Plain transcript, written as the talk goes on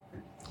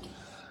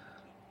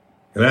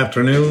Good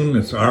afternoon,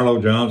 it's Arlo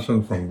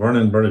Johnson from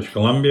Vernon, British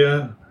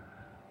Columbia,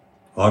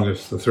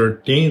 August the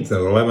 13th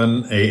at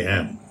 11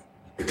 a.m.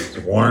 It's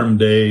a warm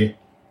day.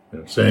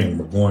 It's saying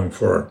we're going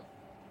for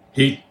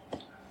heat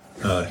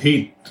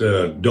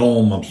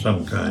dome of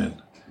some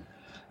kind.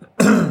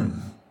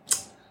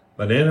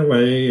 But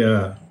anyway,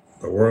 the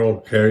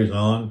world carries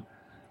on.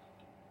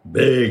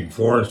 Big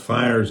forest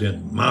fires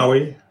in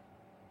Maui,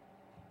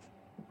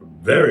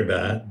 very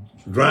bad,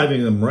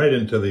 driving them right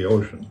into the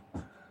ocean.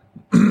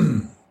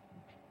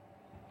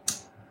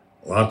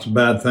 Lots of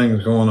bad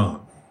things going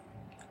on.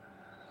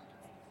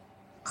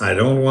 I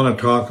don't want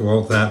to talk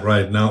about that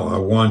right now. I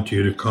want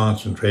you to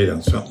concentrate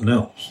on something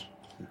else.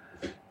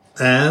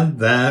 And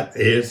that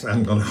is,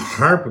 I'm going to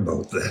harp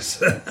about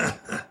this,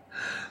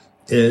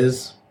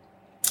 is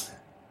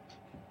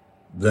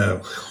the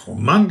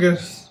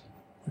humongous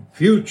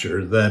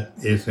future that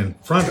is in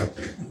front of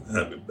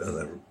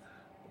the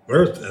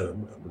earth,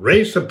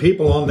 race of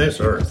people on this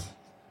earth,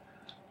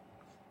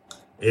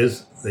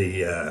 is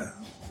the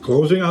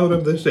closing out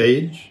of this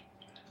age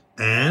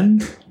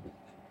and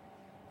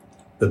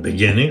the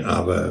beginning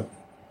of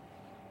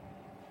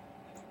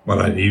what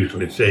I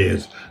usually say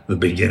is the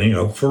beginning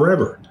of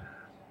forever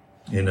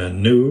in a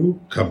new,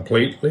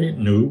 completely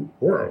new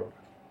world,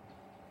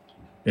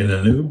 in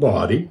a new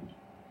body,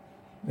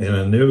 in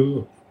a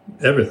new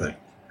everything.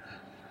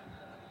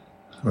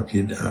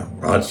 Okay,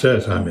 God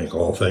says, I make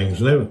all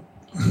things new.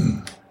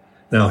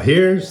 Now,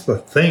 here's the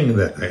thing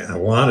that I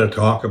want to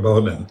talk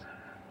about and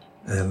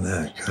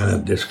kind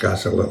of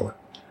discuss a little.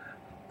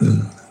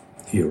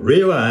 You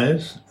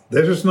realize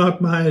this is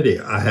not my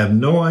idea. I have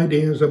no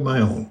ideas of my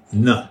own.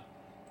 None.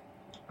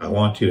 I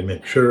want you to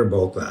make sure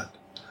about that.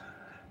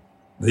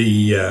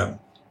 The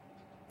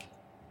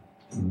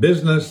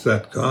business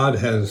that God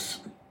has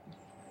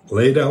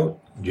laid out,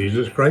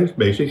 Jesus Christ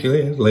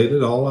basically has laid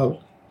it all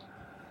out.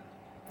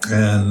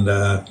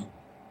 And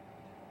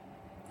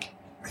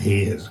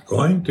he is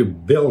going to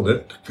build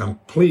it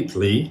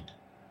completely,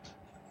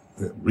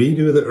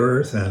 redo the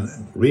earth and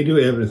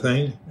redo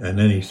everything. And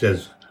then he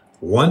says,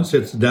 once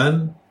it's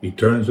done, he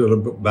turns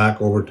it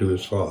back over to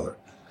his Father.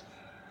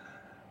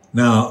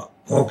 Now,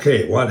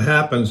 okay, what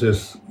happens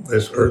is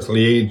this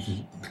earthly age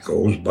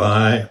goes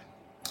by,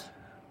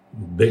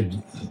 big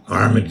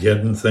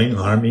Armageddon thing,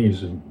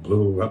 armies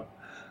blew up.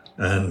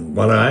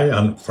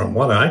 And from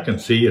what I can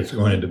see, it's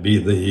going to be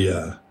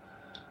the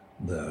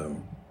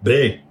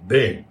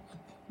big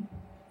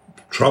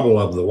trouble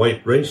of the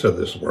white race of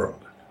this world.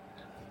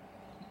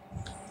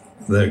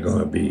 They're going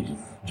to be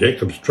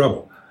Jacob's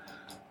trouble.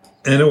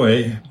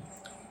 Anyway,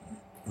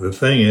 the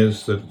thing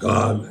is that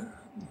God,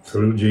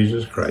 through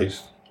Jesus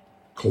Christ,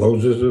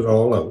 closes it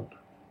all out,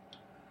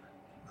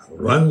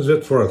 runs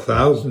it for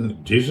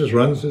 1,000. Jesus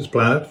runs his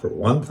planet for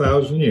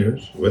 1,000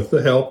 years with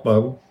the help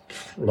of,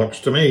 looks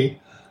to me,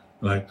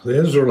 like the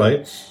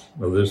Israelites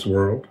of this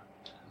world.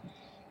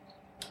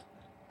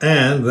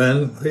 And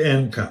then the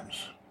end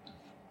comes.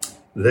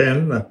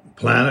 Then the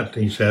planet,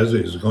 he says,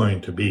 is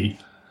going to be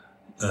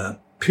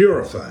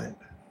purified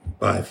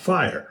by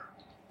fire.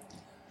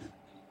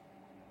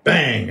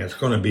 Bang, it's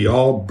going to be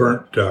all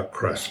burnt to a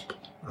crisp.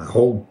 The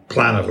whole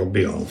planet will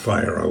be on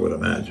fire, I would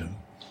imagine.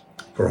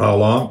 For how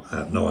long? I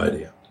have no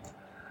idea.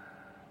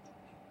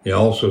 He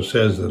also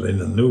says that in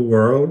the new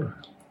world,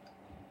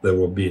 there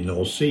will be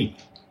no sea,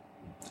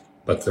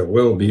 but there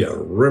will be a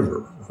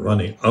river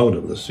running out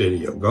of the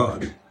city of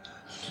God.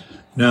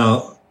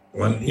 Now,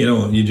 when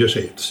you just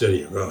say the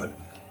city of God,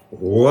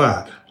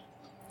 what?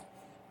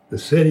 The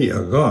city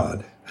of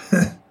God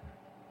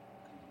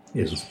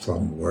is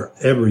from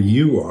wherever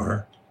you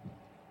are,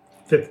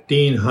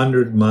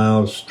 1,500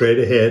 miles straight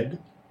ahead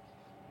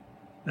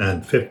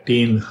and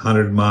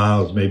 1,500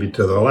 miles maybe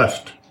to the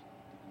left.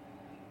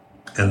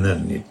 And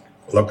then you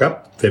look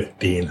up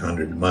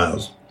 1,500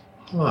 miles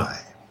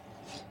high.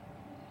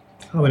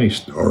 How many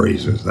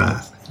stories is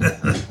that?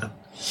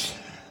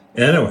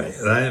 Anyway,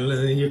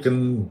 you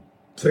can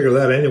figure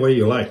that any way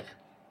you like.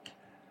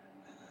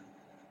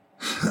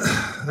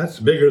 That's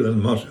bigger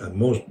than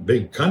most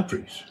big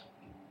countries.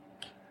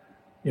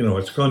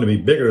 It's going to be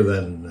bigger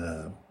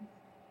than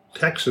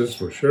Texas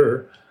for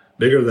sure,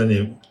 bigger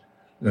than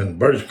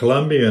British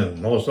Columbia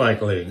and most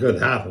likely a good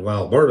half of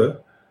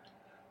Alberta.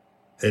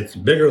 It's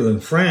bigger than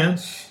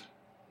France.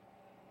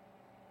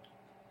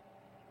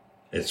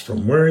 It's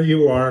from where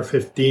you are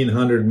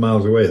 1,500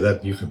 miles away.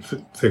 That you can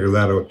figure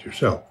that out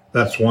yourself.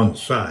 That's one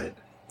side.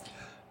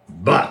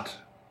 But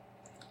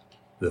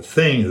the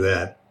thing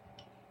that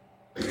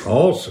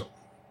also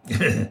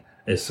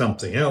is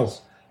something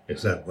else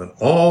is that when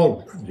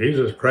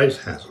Jesus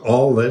Christ has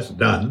all this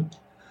done,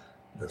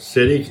 the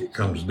city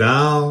comes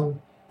down,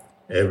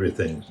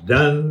 everything's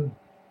done,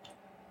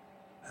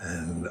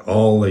 and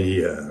all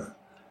the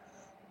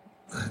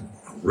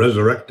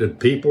resurrected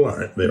people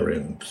they're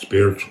in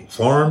spiritual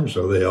form,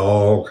 so they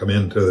all come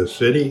into the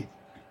city,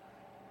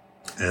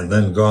 and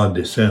then God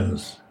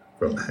descends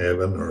from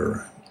heaven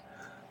or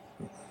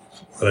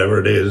whatever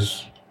it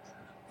is,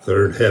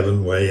 third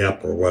heaven way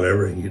up or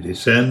whatever, he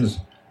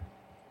descends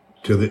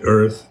to the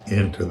earth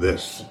into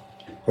this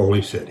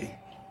holy city.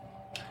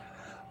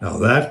 Now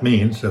that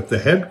means that the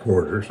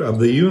headquarters of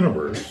the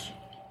universe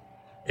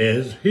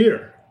is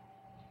here.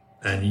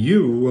 And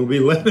you will be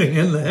living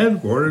in the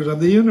headquarters of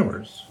the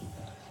universe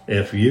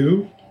if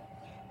you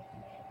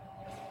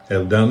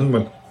have done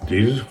what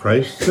Jesus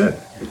Christ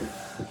said.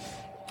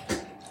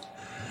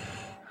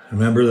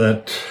 Remember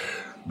that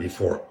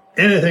before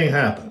anything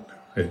happened,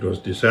 it was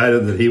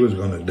decided that he was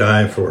going to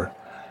die for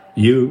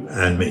you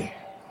and me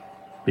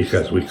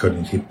because we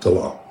couldn't keep the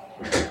law.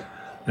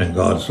 And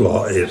God's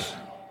law is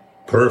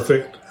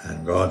perfect,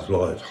 and God's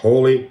law is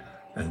holy,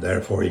 and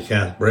therefore he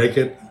can't break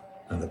it,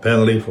 and the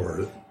penalty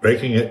for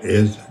breaking it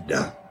is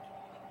death.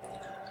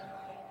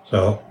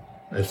 So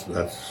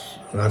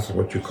that's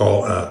what you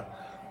call a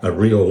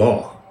real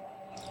law.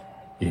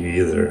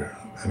 You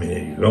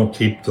don't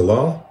keep the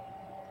law,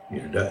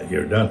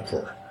 you're done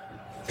for.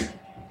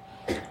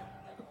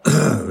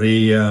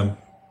 The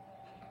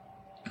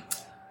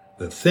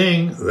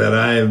thing that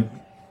I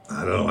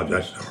don't know, I've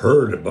just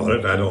heard about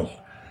it. I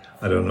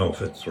don't know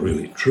if it's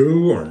really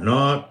true or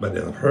not, but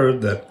I've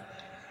heard that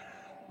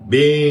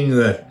being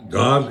that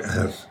God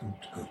has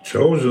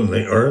chosen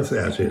the earth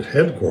as his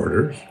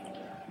headquarters,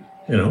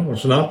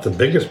 it's not the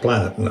biggest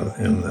planet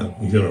in the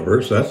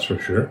universe, that's for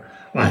sure.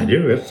 Mind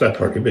you, it's a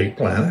pretty big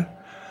planet.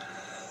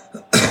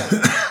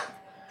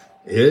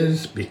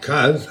 Is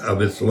because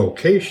of its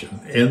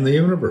location in the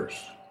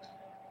universe.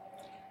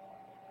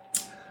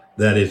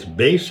 That is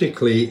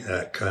basically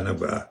a kind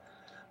of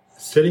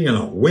sitting in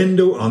a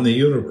window on the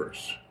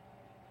universe.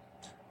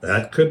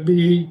 That could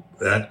be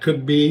a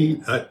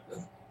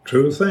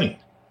true thing.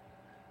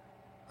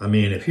 I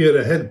mean, if you had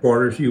a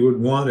headquarters, you would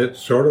want it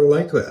sort of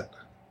like that.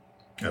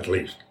 At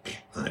least,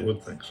 I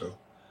would think so.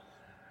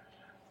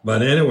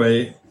 But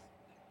anyway,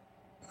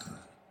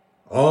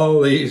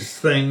 all these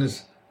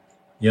things,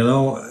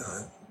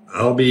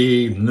 I'll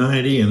be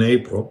 90 in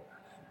April,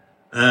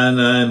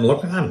 and I'm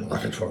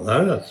looking for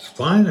that. That's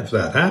fine if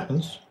that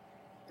happens.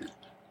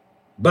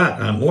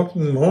 But I'm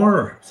looking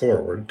more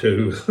forward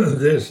to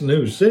this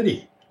new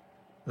city.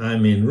 I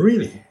mean,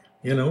 really,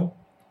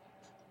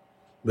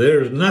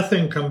 there's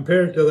nothing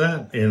compared to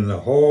that in the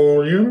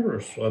whole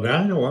universe that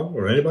I know of,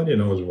 or anybody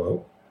knows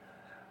about.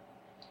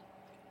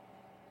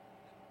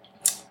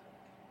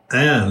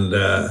 And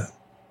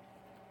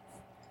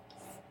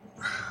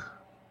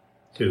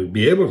to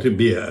be able to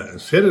be a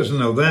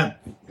citizen of that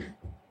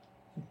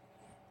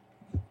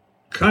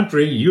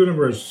country,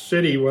 universe,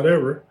 city,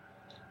 whatever,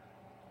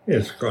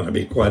 it's going to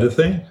be quite a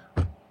thing.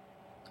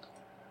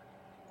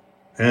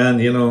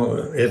 And,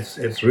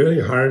 it's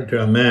really hard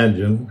to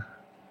imagine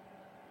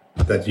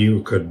that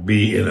you could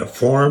be in a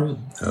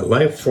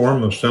life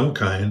form of some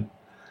kind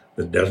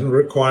that doesn't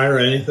require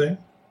anything.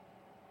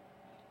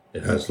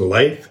 It has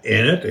life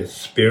in it. It's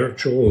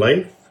spiritual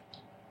life.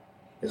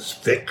 It's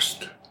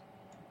fixed.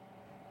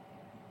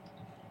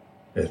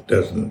 It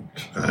doesn't,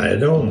 I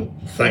don't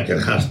think it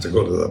has to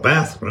go to the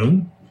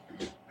bathroom.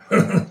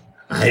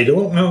 I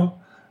don't know.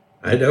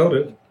 I doubt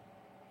it.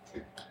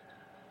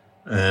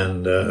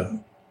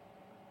 And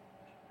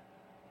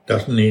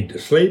doesn't need to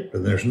sleep,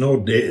 and there's no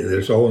day,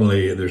 there's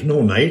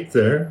no night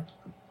there.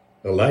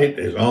 The light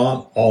is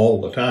on all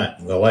the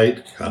time. The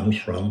light comes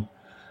from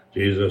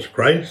Jesus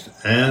Christ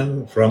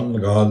and from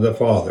God the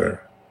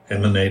Father.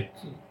 The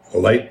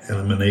light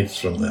emanates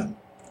from them.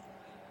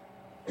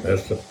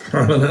 That's the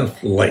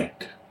permanent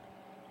light.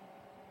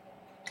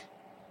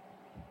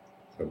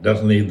 So it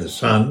doesn't need the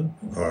sun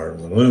or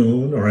the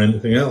moon or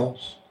anything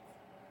else.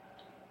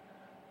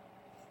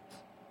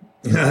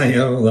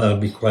 That'll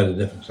be quite a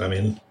difference. I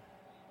mean,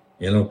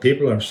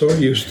 people are so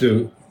used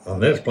to, on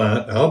this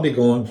planet, I'll be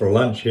going for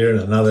lunch here in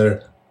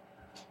another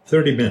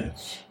 30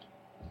 minutes.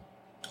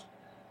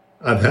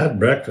 I've had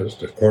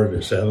breakfast at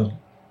 7:15.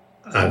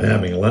 I'm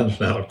having lunch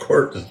now at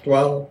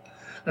 12:15.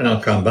 And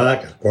I'll come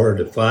back at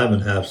 4:45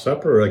 and have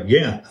supper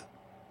again.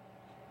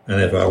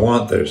 And if I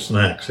want, there's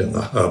snacks in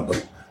the hub,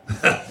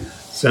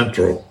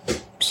 central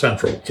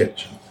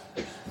kitchen.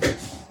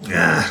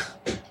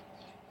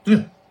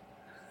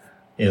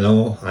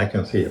 I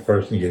can see a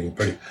person getting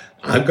pretty.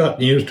 I've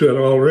gotten used to it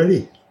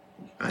already.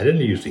 I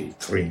didn't used to eat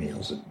 3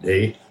 meals a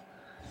day.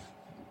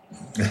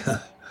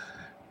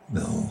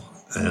 No,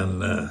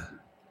 and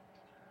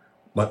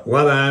but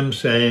what I'm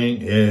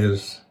saying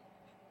is,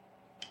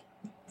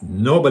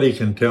 nobody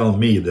can tell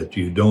me that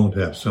you don't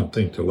have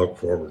something to look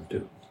forward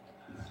to.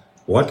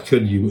 What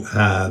could you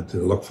have to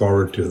look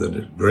forward to that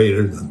is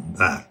greater than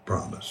that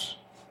promise?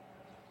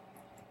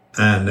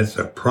 And it's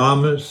a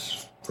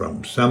promise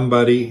from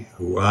somebody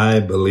who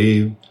I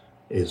believe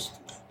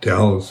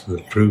tells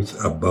the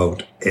truth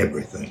about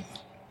everything.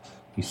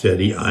 He said,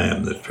 I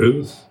am the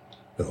truth,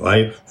 the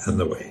life, and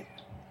the way.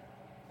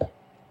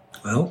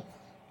 Well,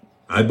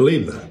 I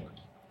believe that.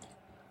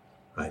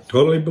 I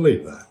totally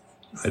believe that.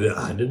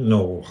 I didn't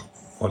know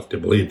what to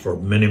believe for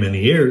many,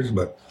 many years,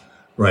 but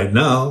right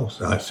now,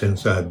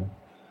 since I've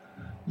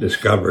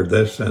discovered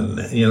this, and,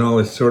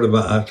 it's sort of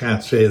I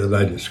can't say that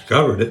I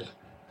discovered it.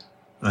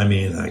 I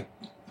mean, I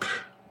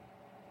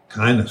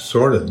kind of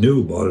sort of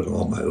knew about it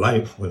all my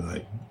life when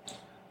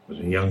was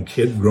a young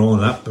kid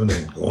growing up and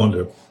then going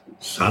to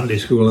Sunday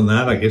school and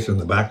that, I guess in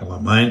the back of my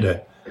mind,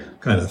 I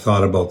kind of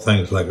thought about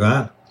things like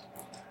that.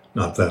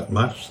 Not that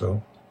much,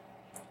 though.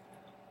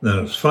 Then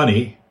it's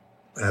funny,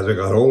 as I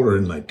got older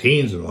in my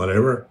teens and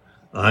whatever,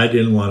 I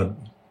didn't want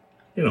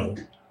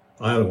to,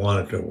 I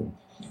wanted to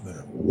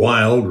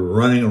wild,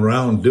 running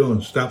around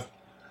doing stuff.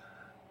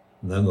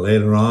 And then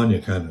later on, you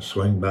kind of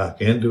swing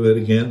back into it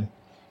again.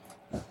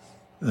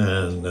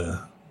 And,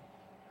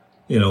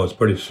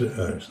 it's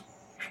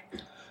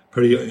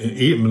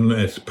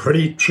it's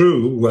pretty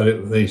true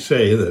what they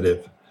say, that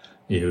if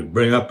you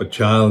bring up a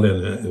child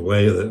in a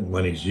way that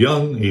when he's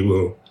young,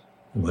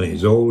 when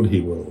he's old, he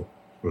will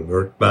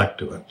revert back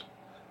to it.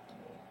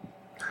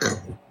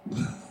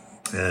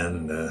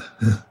 And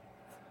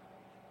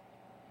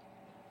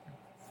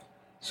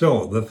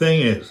so the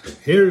thing is,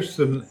 here's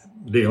the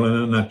deal in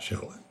a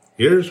nutshell.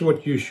 Here's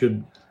what you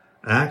should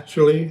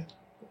actually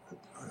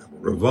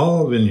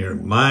revolve in your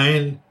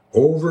mind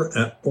over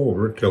and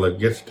over till it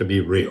gets to be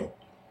real.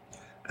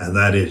 And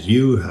that is,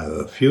 you have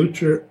a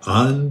future,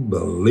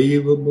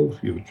 unbelievable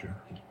future.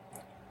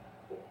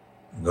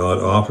 God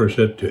offers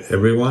it to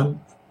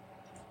everyone.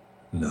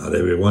 Not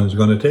everyone's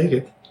going to take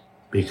it,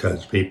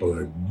 because people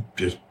are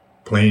just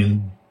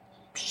plain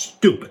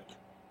stupid.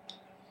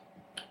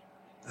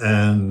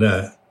 And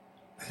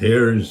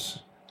here's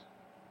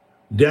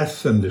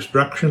death and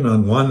destruction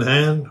on one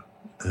hand,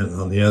 and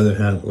on the other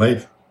hand,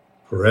 life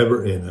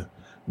forever in a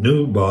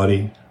new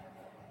body,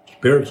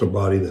 spiritual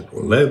body that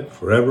will live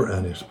forever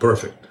and is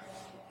perfect.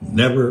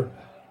 Never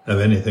have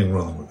anything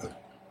wrong with it.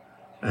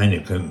 And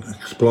you can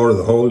explore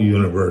the whole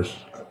universe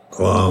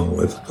along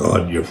with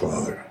God your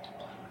Father.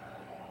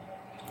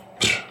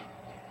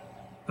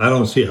 I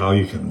don't see how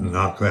you can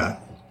knock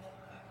that.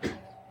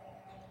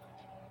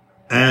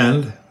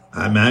 And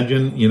I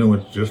imagine,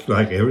 it's just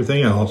like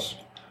everything else.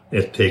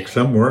 It takes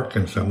some work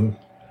and some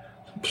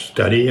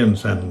study and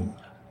some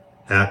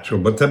actual,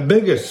 but the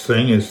biggest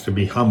thing is to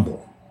be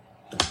humble.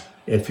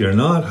 If you're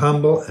not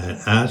humble and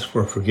ask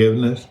for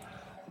forgiveness,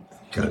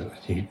 because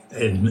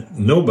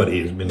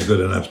nobody has been good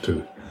enough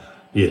to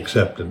be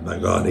accepted by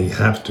God.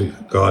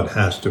 God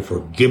has to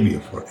forgive you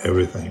for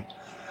everything.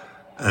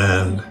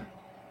 And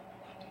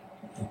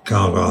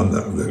count on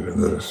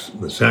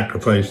the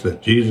sacrifice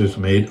that Jesus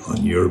made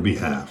on your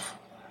behalf.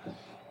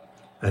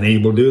 And he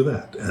will do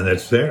that. And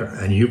it's there.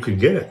 And you can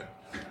get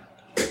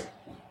it.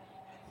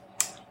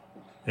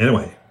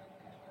 Anyway,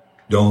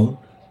 don't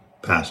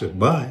pass it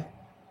by.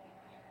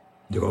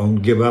 Don't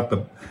give up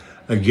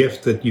a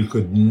gift that you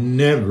could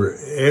never,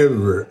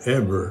 ever,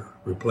 ever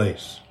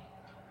replace.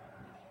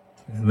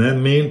 In the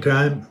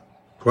meantime,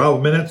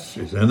 12 minutes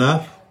is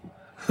enough.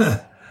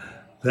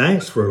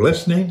 Thanks for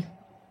listening.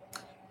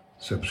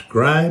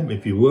 Subscribe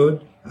if you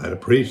would. I'd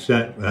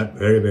appreciate that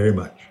very, very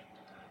much.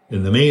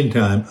 In the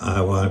meantime,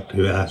 I want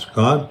to ask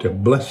God to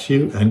bless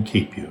you and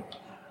keep you.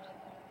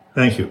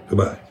 Thank you.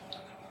 Goodbye.